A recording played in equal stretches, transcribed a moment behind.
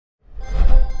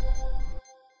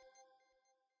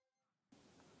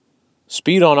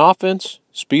Speed on offense,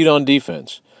 speed on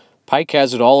defense. Pike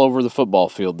has it all over the football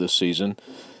field this season,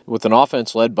 with an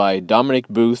offense led by Dominic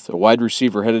Booth, a wide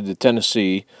receiver headed to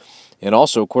Tennessee, and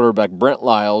also quarterback Brent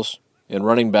Lyles and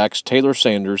running backs Taylor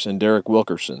Sanders and Derek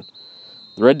Wilkerson.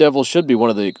 The Red Devils should be one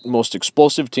of the most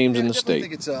explosive teams in the state. I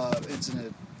think it's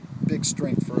a big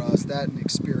strength for us, that and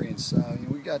experience.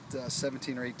 We've got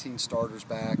 17 or 18 starters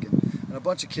back, and a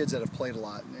bunch of kids that have played a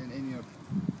lot, and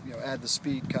add the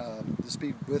speed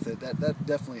with it. That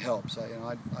definitely helps.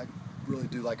 I really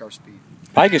do like our speed.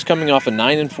 Pike is coming off a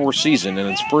 9-4 season and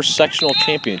its first sectional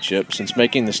championship since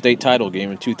making the state title game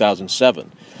in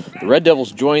 2007. The Red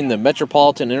Devils joined the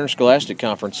Metropolitan Interscholastic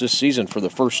Conference this season for the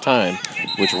first time,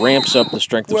 which ramps up the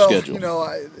strength of schedule.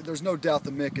 There's no doubt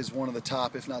the MIC is one of the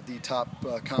top, if not the top,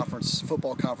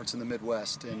 football conference in the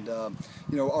Midwest, and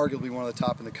arguably one of the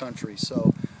top in the country.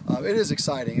 So it is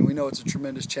exciting, and we know it's a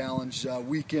tremendous challenge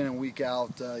week in and week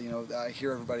out. I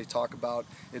hear everybody talk about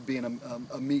it being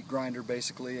a meat grinder,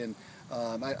 basically, and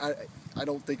I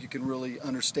don't think you can really fully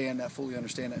understand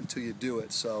that until you do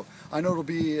it. So I know it'll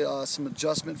be some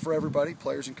adjustment for everybody,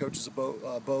 players and coaches of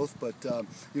both, but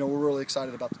we're really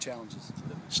excited about the challenges.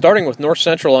 Starting with North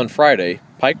Central on Friday,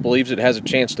 Pike believes it has a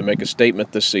chance to make a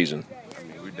statement this season.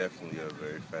 We're definitely a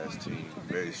very fast team,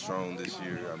 very strong this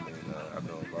year. I've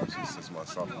been on varsity since my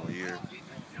sophomore year.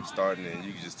 Starting, and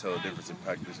you can just tell the difference in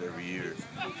practice every year.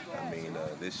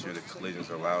 This year the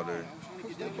collisions are louder,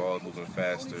 the ball's moving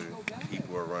faster,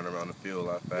 people are running around the field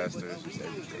a lot faster. It's just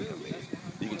everything.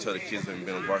 You can tell the kids haven't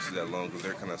been on varsity that long because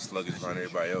they're kind of sluggish behind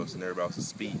everybody else, and everybody else is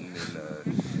speeding.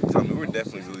 And so we're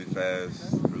definitely really fast,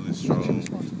 really strong,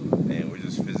 and we're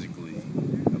just physically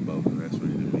above the rest.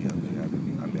 Really, to me.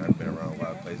 I've been around a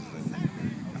lot of places, and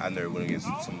I never went against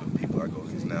some of the people I go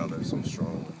against now that are so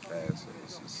strong and fast.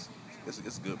 So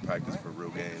it's good practice for real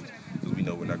games because we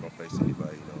know we're not going to face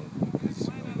anybody.